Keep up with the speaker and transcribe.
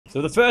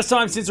So the first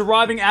time since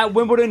arriving at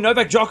Wimbledon,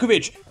 Novak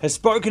Djokovic has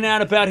spoken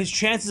out about his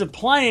chances of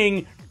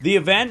playing the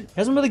event. He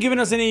hasn't really given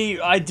us any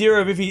idea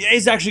of if he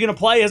is actually going to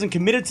play. He hasn't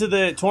committed to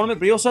the tournament,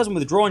 but he also hasn't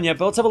withdrawn yet.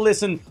 But let's have a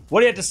listen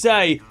what he had to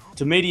say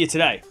to media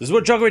today. This is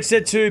what Djokovic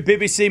said to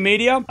BBC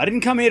Media. I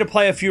didn't come here to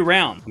play a few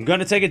rounds. I'm going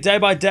to take it day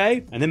by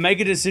day and then make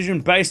a decision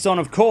based on,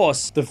 of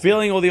course, the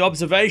feeling or the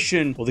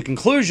observation or the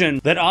conclusion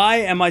that I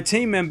and my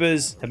team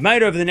members have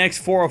made over the next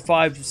 4 or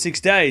 5,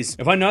 6 days.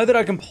 If I know that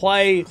I can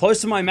play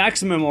close to my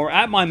maximum or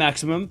at my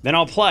maximum, then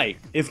I'll play.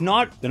 If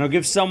not, then I'll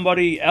give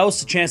somebody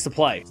else a chance to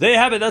play. There you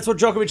have it. That's what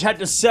Djokovic had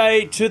to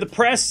say to the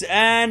press,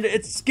 and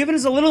it's given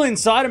us a little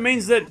insight. It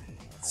means that it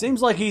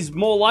seems like he's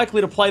more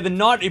likely to play than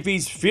not if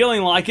he's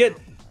feeling like it.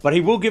 But he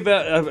will give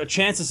a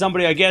chance to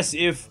somebody, I guess,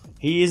 if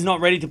he is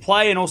not ready to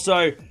play. And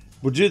also,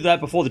 we'll do that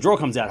before the draw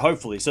comes out,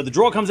 hopefully. So the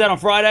draw comes out on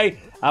Friday.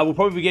 We'll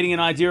probably be getting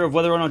an idea of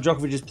whether or not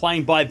Djokovic is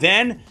playing by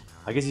then.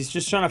 I guess he's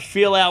just trying to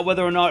feel out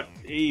whether or not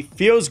he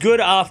feels good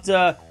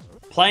after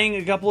playing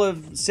a couple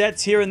of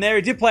sets here and there.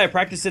 He did play a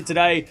practice set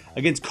today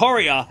against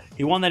Coria.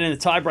 He won that in a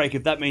tiebreak,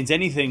 if that means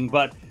anything.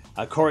 But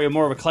Coria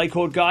more of a clay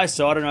court guy,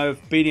 so I don't know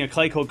if beating a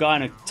clay court guy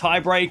in a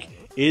tiebreak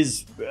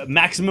is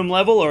maximum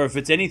level or if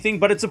it's anything,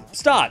 but it's a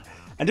start.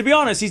 And to be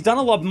honest, he's done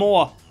a lot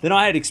more than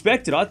I had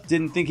expected. I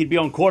didn't think he'd be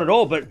on court at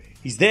all, but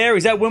he's there.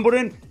 He's at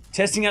Wimbledon,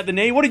 testing out the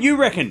knee. What do you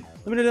reckon?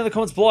 Let me know in the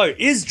comments below.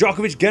 Is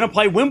Djokovic going to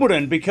play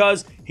Wimbledon?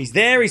 Because he's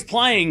there, he's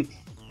playing,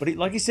 but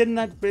like he said in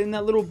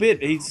that little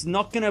bit, he's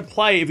not going to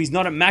play if he's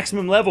not at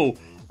maximum level.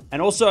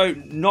 And also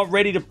not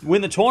ready to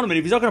win the tournament.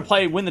 If he's not going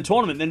to win the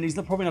tournament, then he's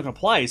probably not going to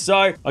play.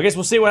 So I guess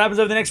we'll see what happens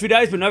over the next few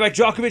days. But Novak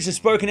Djokovic has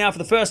spoken out for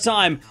the first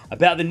time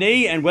about the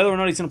knee and whether or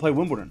not he's going to play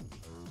Wimbledon.